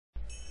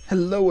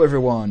Hello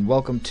everyone,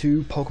 welcome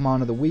to Pokemon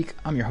of the Week.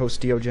 I'm your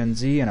host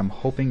DeoGenZ and I'm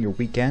hoping your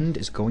weekend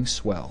is going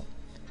swell.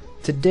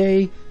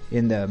 Today,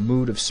 in the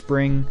mood of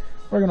spring,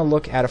 we're going to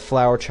look at a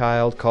flower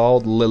child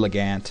called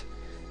Lilligant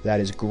that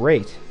is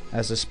great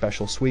as a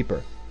special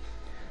sweeper.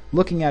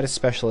 Looking at its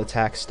special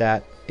attack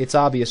stat, it's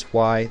obvious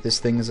why this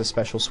thing is a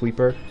special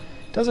sweeper.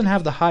 It doesn't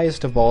have the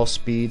highest of all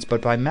speeds,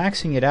 but by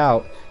maxing it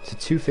out to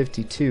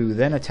 252,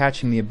 then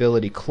attaching the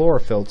ability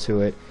Chlorophyll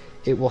to it,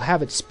 it will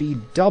have its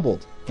speed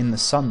doubled in the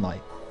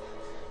sunlight.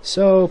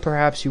 So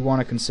perhaps you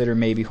want to consider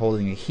maybe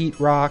holding a Heat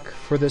Rock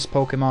for this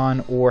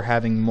Pokemon, or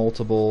having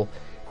multiple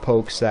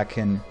pokes that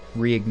can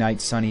reignite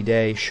Sunny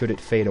Day should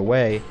it fade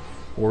away,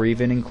 or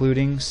even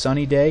including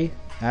Sunny Day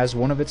as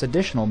one of its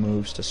additional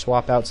moves to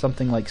swap out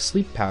something like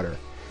Sleep Powder.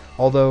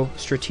 Although,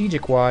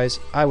 strategic wise,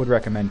 I would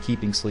recommend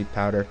keeping Sleep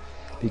Powder,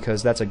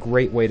 because that's a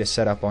great way to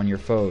set up on your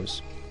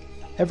foes.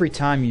 Every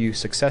time you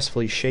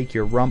successfully shake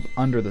your rump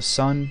under the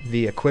sun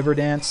via Quiver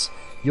Dance,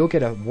 you'll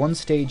get a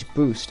one-stage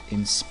boost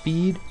in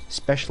speed,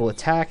 special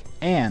attack,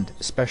 and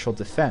special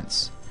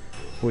defense,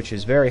 which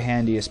is very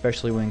handy,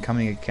 especially when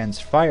coming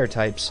against fire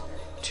types,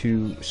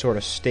 to sort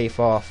of stave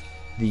off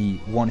the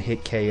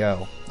one-hit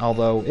KO.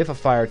 Although, if a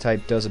fire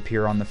type does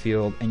appear on the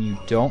field and you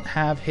don't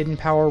have Hidden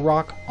Power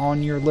Rock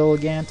on your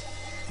Lilligant,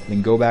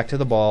 then go back to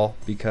the ball,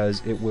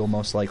 because it will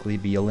most likely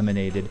be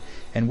eliminated,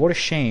 and what a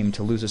shame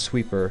to lose a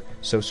sweeper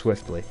so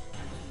swiftly.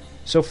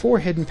 So for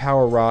Hidden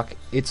Power Rock,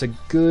 it's a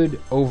good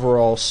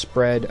overall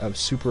spread of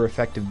super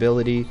effective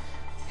ability,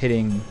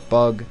 hitting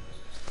Bug,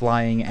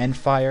 Flying, and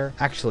Fire.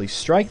 Actually,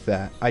 strike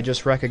that, I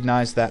just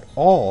recognized that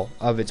all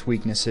of its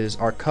weaknesses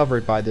are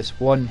covered by this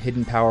one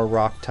Hidden Power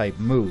Rock type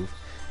move.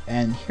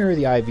 And here are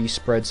the IV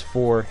spreads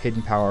for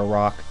Hidden Power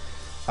Rock.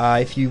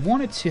 If you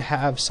wanted to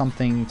have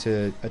something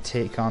to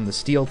take on the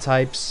Steel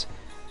types,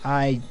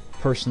 I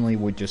personally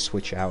would just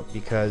switch out,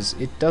 because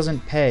it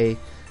doesn't pay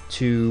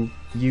to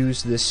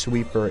use this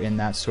sweeper in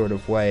that sort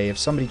of way. If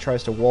somebody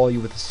tries to wall you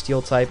with a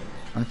Steel type,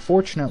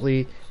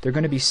 unfortunately they're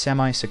going to be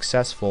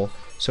semi-successful,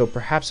 so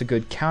perhaps a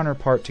good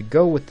counterpart to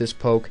go with this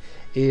poke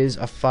is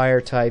a Fire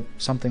type,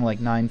 something like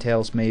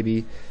Ninetales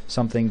maybe,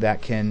 something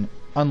that can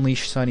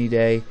unleash Sunny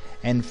Day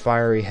and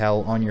Fiery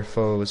Hell on your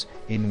foes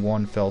in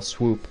one fell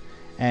swoop.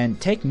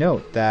 And take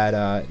note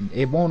that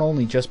it won't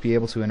only just be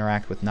able to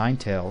interact with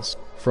Ninetales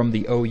from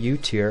the OU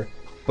tier,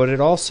 but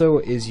it also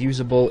is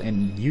usable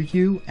in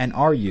UU and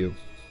RU.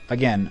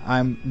 Again,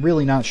 I'm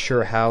really not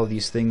sure how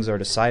these things are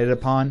decided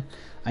upon.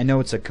 I know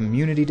it's a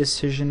community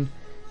decision,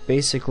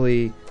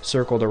 basically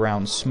circled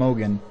around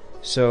Smogon,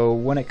 so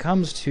when it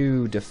comes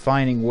to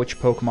defining which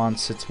Pokemon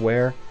sits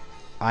where,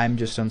 I'm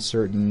just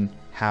uncertain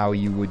how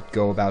you would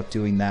go about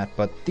doing that,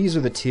 but these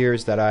are the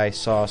tiers that I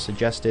saw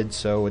suggested,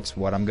 so it's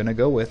what I'm gonna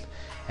go with,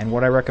 and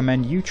what I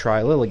recommend you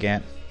try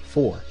Lilligant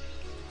for.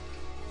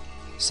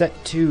 Set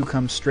 2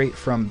 comes straight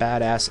from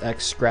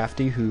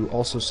Badassxscrafy, who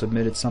also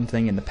submitted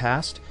something in the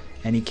past,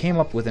 and he came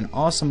up with an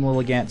awesome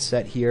Lilligant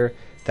set here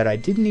that I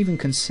didn't even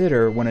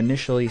consider when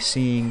initially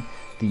seeing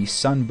the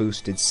Sun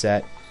Boosted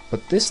set,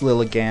 but this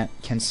Lilligant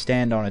can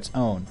stand on its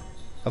own.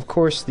 Of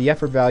course, the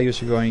effort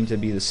values are going to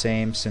be the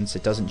same since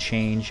it doesn't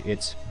change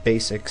its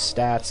basic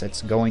stats.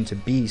 It's going to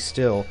be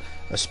still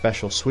a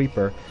special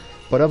sweeper,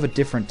 but of a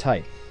different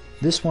type.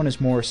 This one is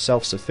more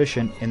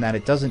self-sufficient in that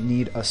it doesn't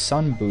need a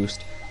sun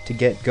boost to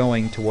get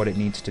going to what it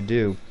needs to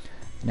do.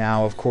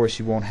 Now, of course,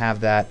 you won't have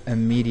that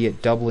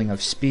immediate doubling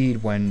of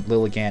speed when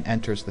Lilligant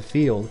enters the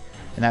field,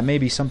 and that may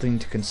be something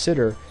to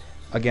consider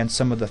against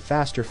some of the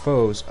faster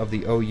foes of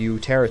the OU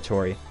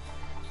territory.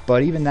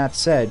 But even that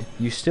said,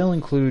 you still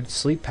include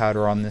Sleep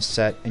Powder on this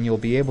set, and you'll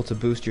be able to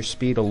boost your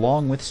speed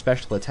along with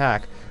special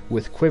attack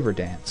with Quiver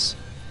Dance.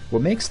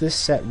 What makes this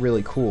set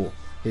really cool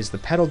is the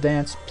Petal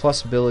Dance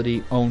plus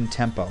ability Own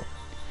Tempo.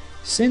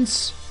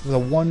 Since the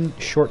one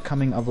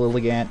shortcoming of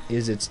Lilligant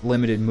is its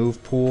limited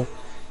move pool,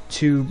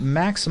 to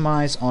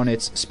maximize on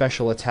its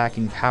special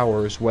attacking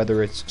powers,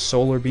 whether it's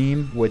Solar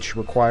Beam, which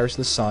requires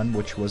the sun,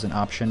 which was an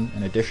option,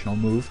 an additional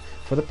move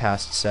for the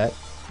past set,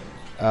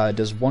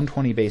 does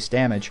 120 base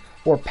damage,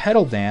 or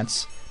Petal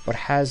Dance, but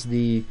has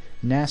the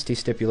nasty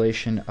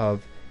stipulation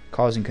of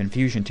causing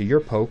confusion to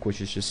your poke,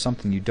 which is just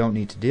something you don't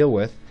need to deal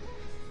with,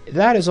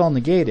 that is all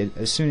negated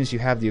as soon as you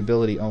have the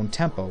ability Own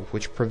Tempo,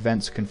 which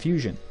prevents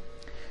confusion.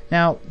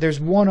 Now, there's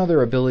one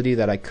other ability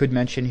that I could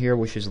mention here,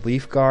 which is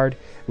Leaf Guard,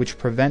 which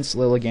prevents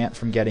Lilligant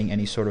from getting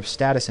any sort of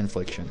status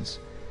inflictions.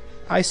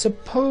 I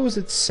suppose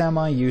it's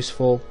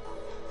semi-useful,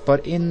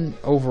 but in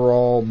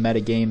overall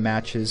metagame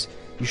matches,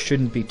 you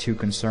shouldn't be too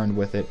concerned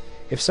with it.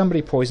 If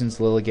somebody poisons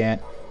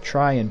Lilligant,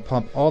 try and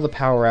pump all the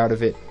power out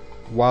of it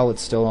while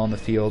it's still on the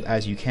field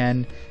as you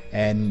can,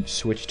 and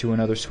switch to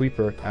another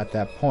sweeper at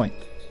that point.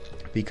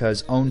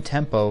 Because Own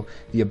Tempo,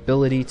 the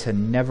ability to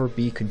never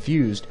be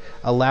confused,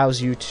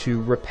 allows you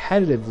to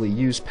repetitively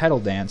use Petal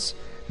Dance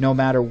no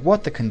matter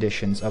what the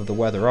conditions of the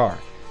weather are.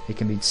 It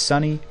can be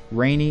sunny,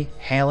 rainy,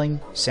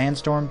 hailing,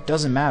 sandstorm,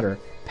 doesn't matter.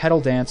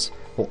 Petal Dance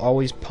will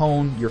always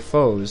pwn your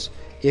foes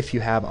if you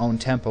have Own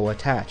Tempo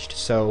attached.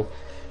 So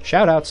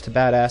Shoutouts to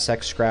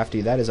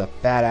Badassxscrafy. That is a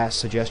badass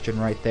suggestion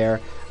right there.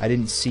 I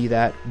didn't see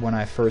that when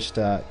I first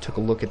took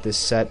a look at this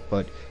set,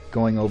 but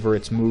going over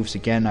its moves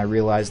again, I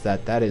realized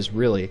that that is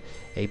really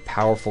a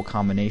powerful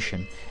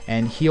combination.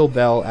 And Heal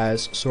Bell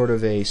as sort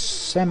of a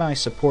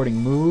semi-supporting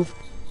move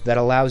that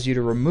allows you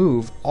to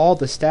remove all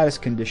the status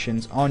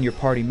conditions on your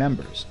party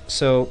members.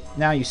 So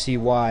now you see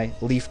why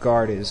Leaf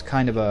Guard is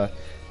kind of a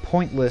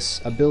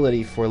pointless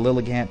ability for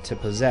Lilligant to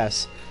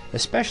possess,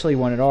 especially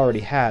when it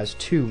already has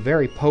two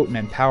very potent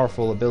and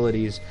powerful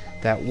abilities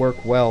that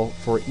work well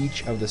for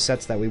each of the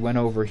sets that we went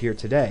over here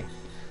today.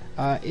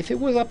 If it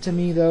was up to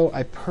me though,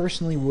 I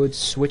personally would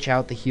switch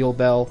out the Heal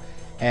Bell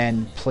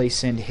and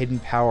place in Hidden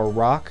Power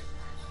Rock,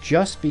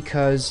 just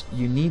because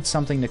you need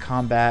something to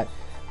combat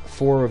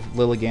 4 of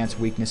Lilligant's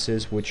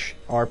weaknesses, which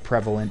are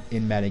prevalent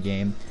in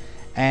metagame,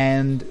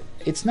 and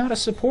it's not a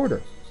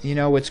supporter. You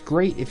know, it's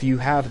great if you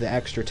have the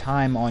extra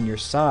time on your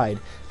side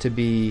to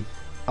be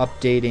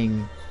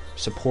updating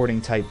supporting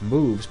type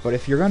moves, but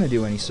if you're going to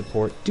do any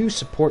support, do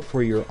support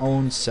for your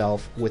own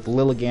self with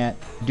Lilligant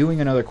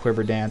doing another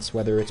quiver dance,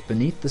 whether it's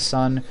beneath the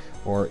sun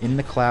or in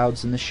the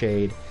clouds in the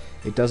shade.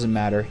 It doesn't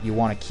matter. You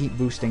want to keep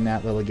boosting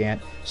that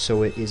Lilligant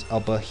so it is a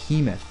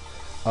behemoth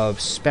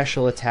of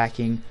special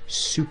attacking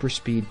super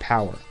speed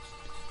power.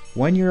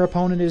 When your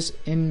opponent is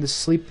in the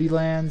sleepy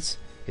lands,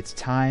 it's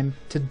time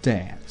to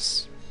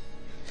dance.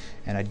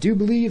 And I do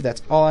believe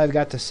that's all I've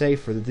got to say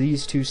for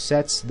these 2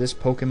 sets, this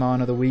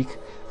Pokemon of the week.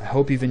 I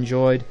hope you've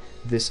enjoyed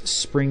this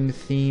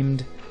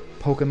spring-themed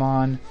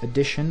Pokemon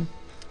edition.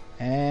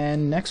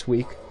 And next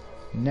week,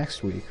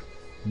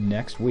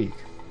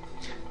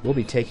 we'll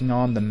be taking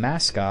on the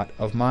mascot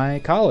of my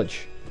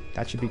college.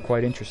 That should be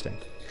quite interesting.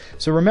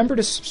 So remember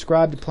to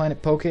subscribe to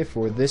Planet Poke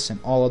for this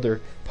and all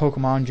other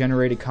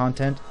Pokemon-generated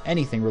content,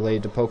 anything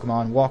related to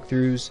Pokemon,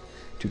 walkthroughs,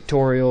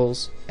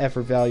 tutorials,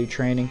 effort value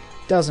training,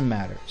 doesn't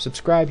matter.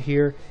 Subscribe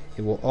here,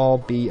 it will all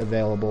be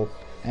available.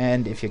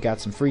 And if you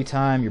got some free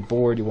time, you're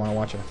bored, you want to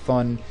watch a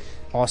fun,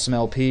 awesome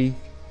LP,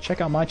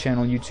 check out my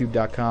channel,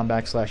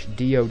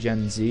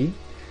 youtube.com/DeoGenZ.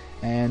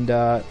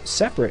 And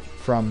separate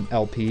from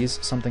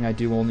LPs, something I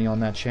do only on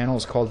that channel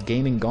is called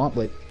Gaming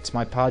Gauntlet. It's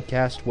my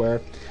podcast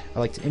where I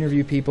like to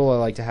interview people, I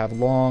like to have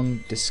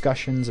long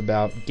discussions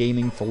about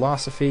gaming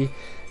philosophy,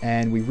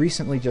 and we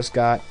recently just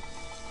got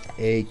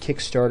a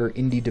Kickstarter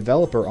indie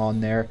developer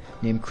on there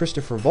named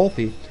Christopher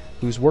Volpe,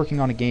 who's working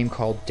on a game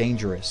called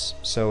Dangerous.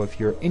 So if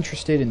you're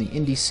interested in the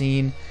indie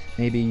scene,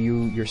 maybe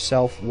you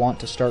yourself want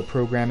to start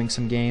programming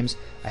some games,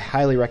 I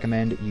highly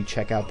recommend you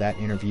check out that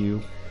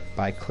interview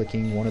by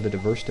clicking one of the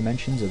diverse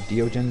dimensions of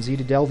DeoGenZ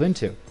to delve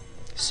into.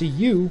 See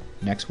you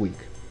next week.